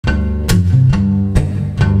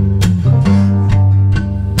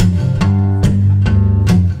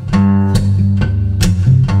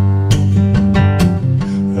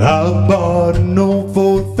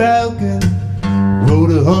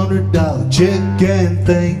check and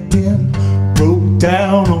thanked him. Broke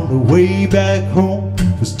down on the way back home.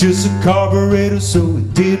 It was just a carburetor, so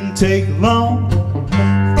it didn't take long.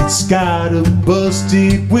 It's got a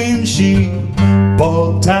busted windshield,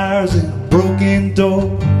 bald tires and a broken door,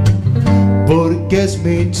 but it gets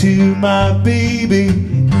me to my baby,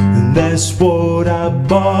 and that's what I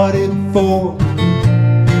bought it for.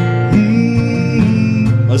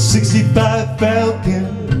 A 65 Falcon.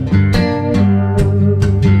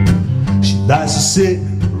 She likes to sit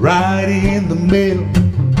right in the middle,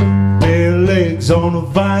 bare legs on a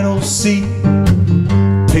vinyl seat,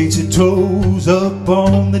 paints her toes up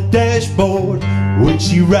on the dashboard when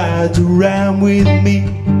she rides around with me.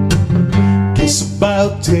 Gets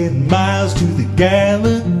about 10 miles to the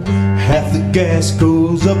gallon, half the gas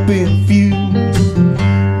goes up in fumes.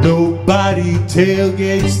 Nobody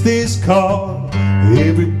tailgates this car,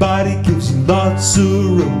 everybody gives you lots of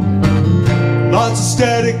room. Lots of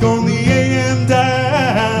static on the AM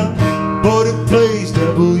dial, but it plays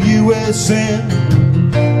WSN.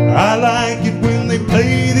 I like it when they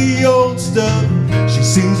play the old stuff. She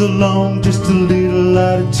sings along just a little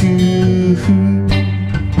out of tune.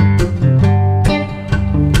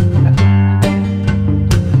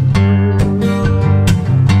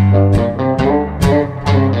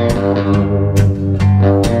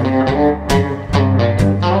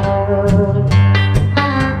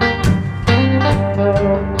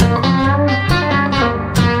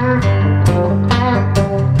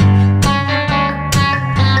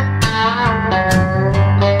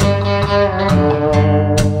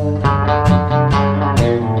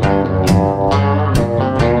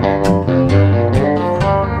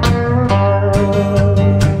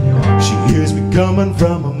 Coming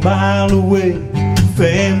from a mile away,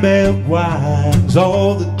 fan belt whines,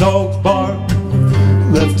 all the dogs bark.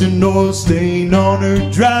 Left an oil stain on her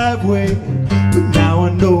driveway, but now I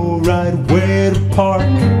know right where to park.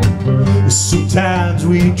 Sometimes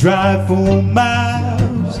we drive for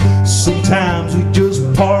miles, sometimes we just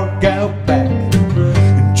park out back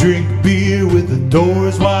and drink beer with the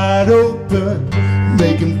doors wide open,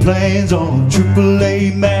 making plans on a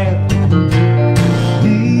AAA map.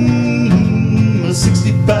 A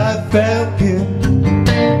 65 Falcon.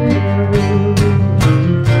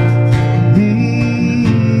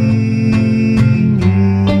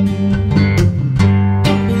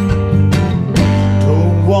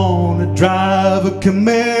 Don't wanna drive a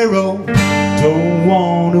Camaro, don't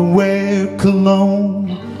wanna wear cologne,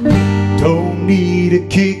 don't need a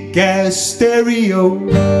kick-ass stereo,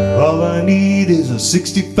 all I need is a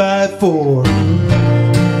 65 Ford.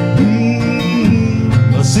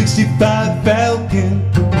 A 65 Falcon.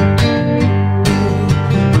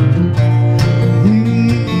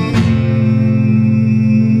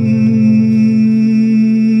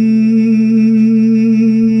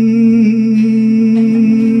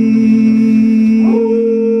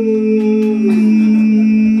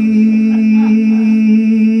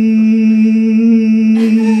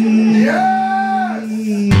 Yes!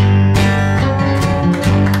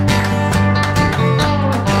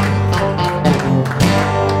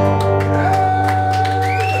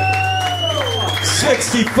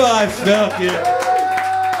 65 Falcon.